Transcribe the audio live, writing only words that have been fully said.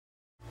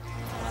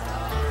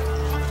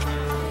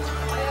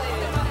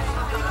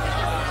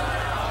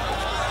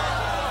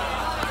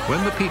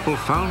When the people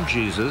found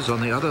Jesus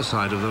on the other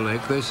side of the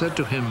lake, they said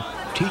to him,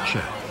 "Teacher,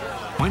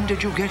 when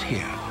did you get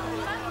here?"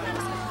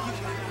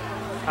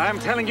 I am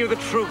telling you the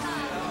truth.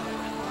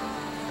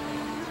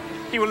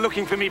 You were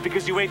looking for me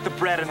because you ate the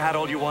bread and had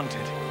all you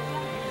wanted.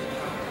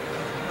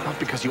 Not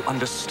because you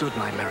understood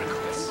my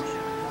miracles.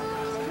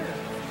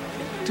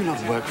 Do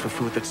not work for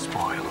food that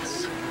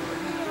spoils.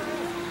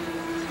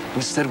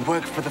 Instead,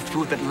 work for the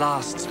food that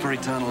lasts for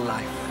eternal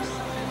life.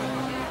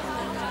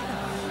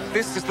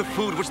 This is the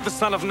food which the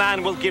Son of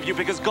Man will give you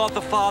because God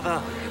the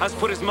Father has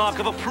put his mark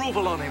of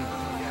approval on him.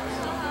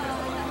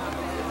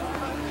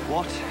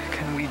 What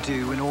can we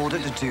do in order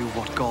to do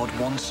what God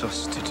wants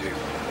us to do?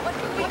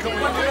 What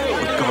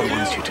God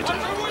wants you to do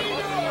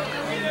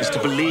is to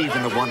believe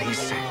in the one he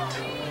sent.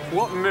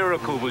 What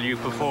miracle will you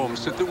perform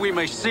so that we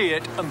may see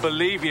it and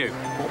believe you?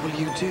 What will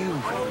you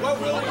do?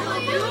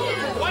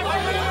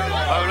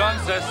 Our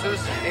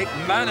ancestors ate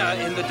manna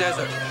in the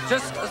desert,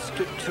 just as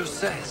Scripture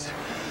says.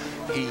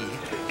 He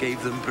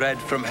gave them bread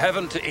from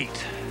heaven to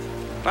eat.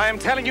 I am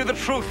telling you the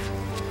truth.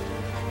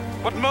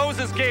 What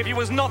Moses gave you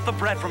is not the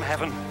bread from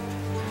heaven.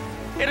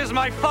 It is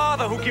my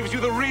Father who gives you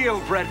the real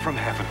bread from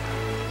heaven.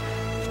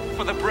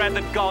 For the bread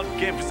that God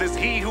gives is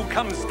he who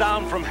comes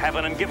down from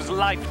heaven and gives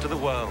life to the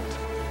world.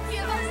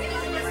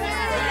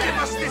 Give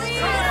us this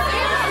bread.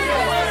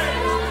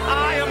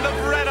 I am the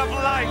bread of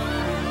life.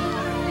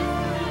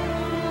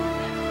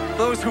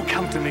 Those who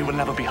come to me will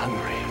never be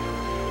hungry.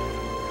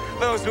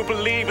 Those who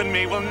believe in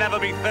me will never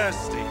be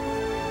thirsty.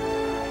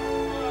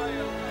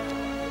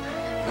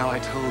 Now I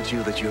told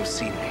you that you have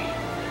seen me,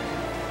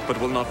 but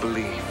will not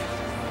believe.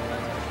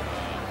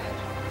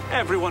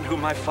 Everyone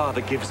whom my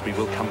Father gives me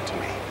will come to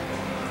me.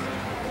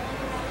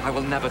 I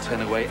will never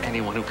turn away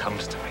anyone who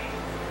comes to me,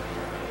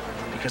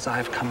 because I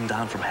have come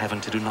down from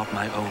heaven to do not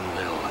my own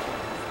will,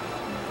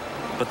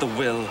 but the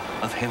will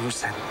of him who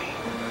sent me.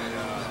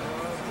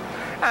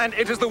 And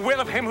it is the will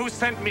of him who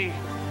sent me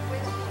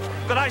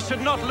that I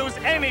should not lose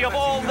any of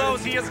all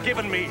those he has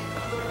given me,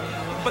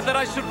 but that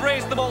I should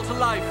raise them all to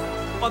life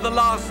on the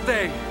last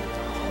day.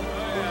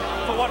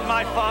 For what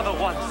my Father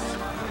wants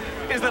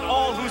is that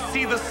all who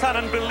see the Son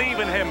and believe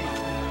in him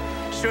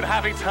should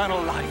have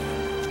eternal life.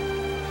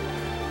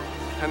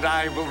 And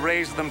I will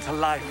raise them to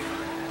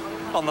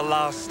life on the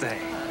last day.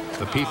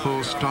 The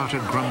people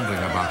started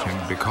grumbling about him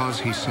because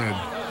he said,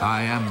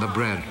 "I am the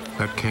bread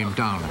that came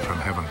down from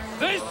heaven."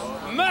 This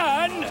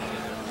man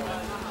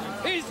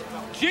is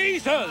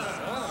Jesus,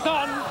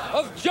 son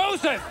of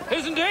Joseph,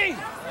 isn't he?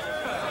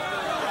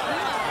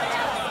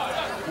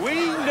 We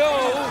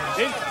know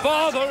his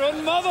father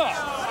and mother.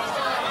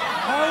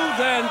 How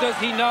then does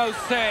he now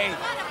say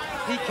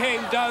he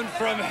came down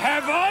from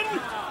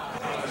heaven?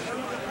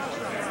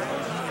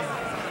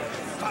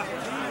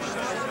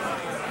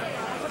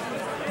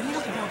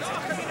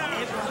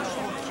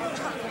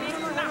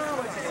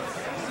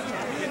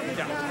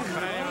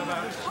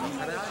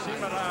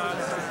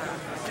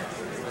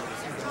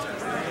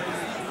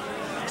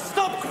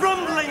 Stop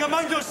grumbling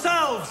among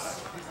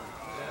yourselves!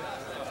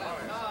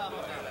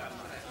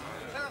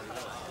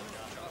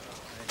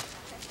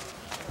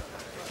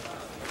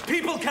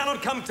 People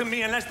cannot come to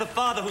me unless the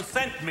Father who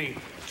sent me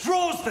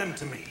draws them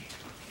to me.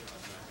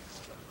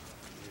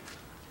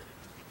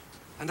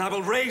 And I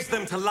will raise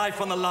them to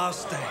life on the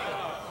last day.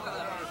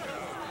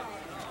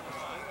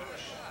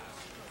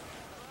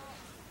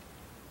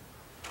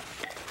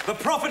 The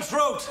prophets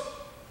wrote,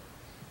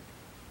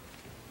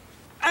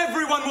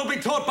 "Everyone will be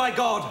taught by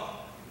God."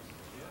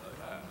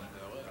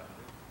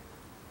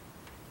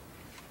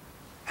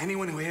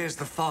 Anyone who hears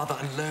the Father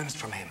and learns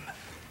from him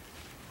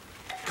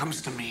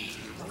comes to me.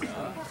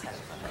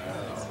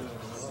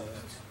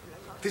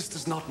 This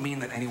does not mean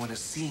that anyone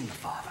has seen the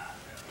Father.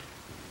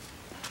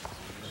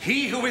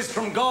 He who is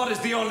from God is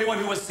the only one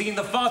who has seen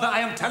the Father. I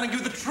am telling you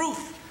the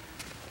truth.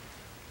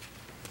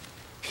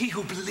 He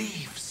who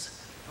believes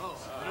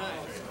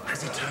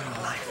has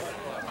eternal life.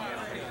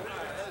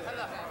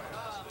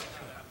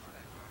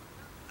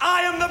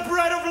 I am the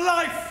bread of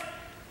life.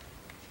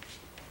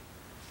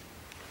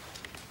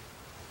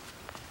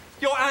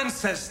 Your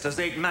ancestors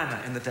ate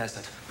manna in the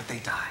desert, but they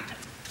died.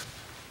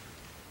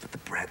 But the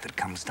bread that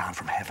comes down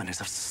from heaven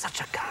is of such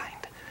a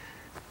kind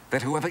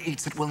that whoever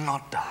eats it will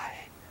not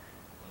die.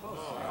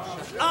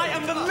 I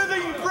am the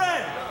living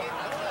bread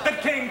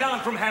that came down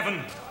from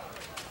heaven.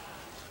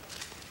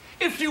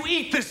 If you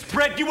eat this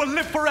bread, you will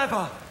live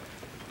forever.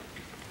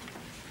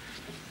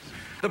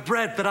 The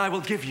bread that I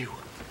will give you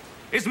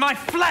is my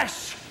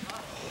flesh,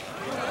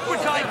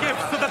 which I give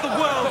so that the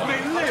world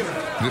may live.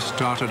 This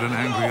started an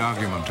angry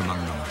argument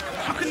among them.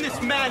 How can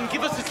this man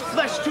give us his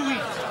flesh to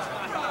eat?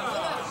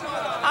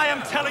 I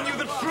am telling you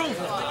the truth.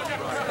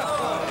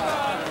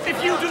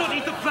 If you do not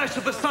eat the flesh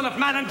of the Son of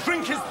Man and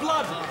drink his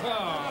blood,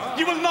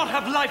 you will not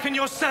have life in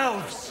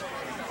yourselves.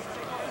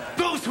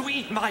 Those who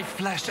eat my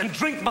flesh and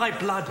drink my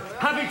blood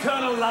have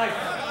eternal life,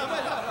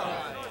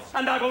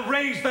 and I will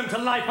raise them to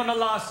life on the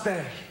last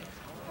day.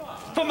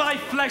 For my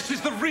flesh is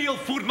the real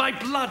food, my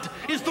blood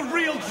is the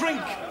real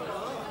drink.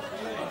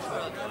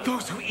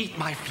 Those who eat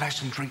my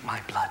flesh and drink my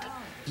blood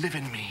live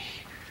in me,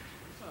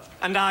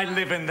 and I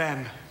live in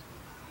them.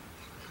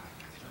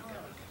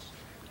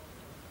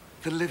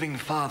 The living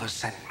Father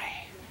sent me.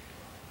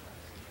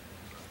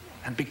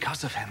 And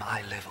because of him,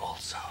 I live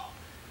also.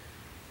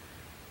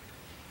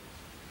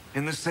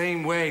 In the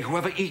same way,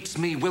 whoever eats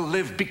me will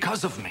live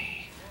because of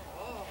me.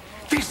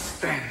 This,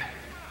 then,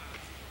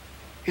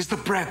 is the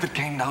bread that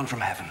came down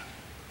from heaven.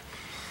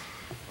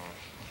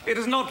 It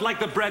is not like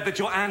the bread that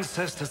your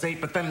ancestors ate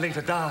but then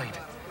later died.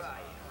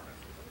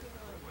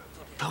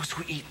 Those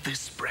who eat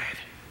this bread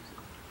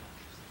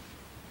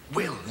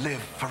will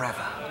live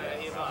forever.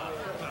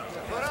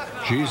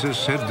 Jesus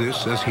said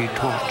this as he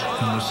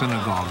taught in the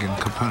synagogue in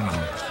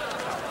Capernaum.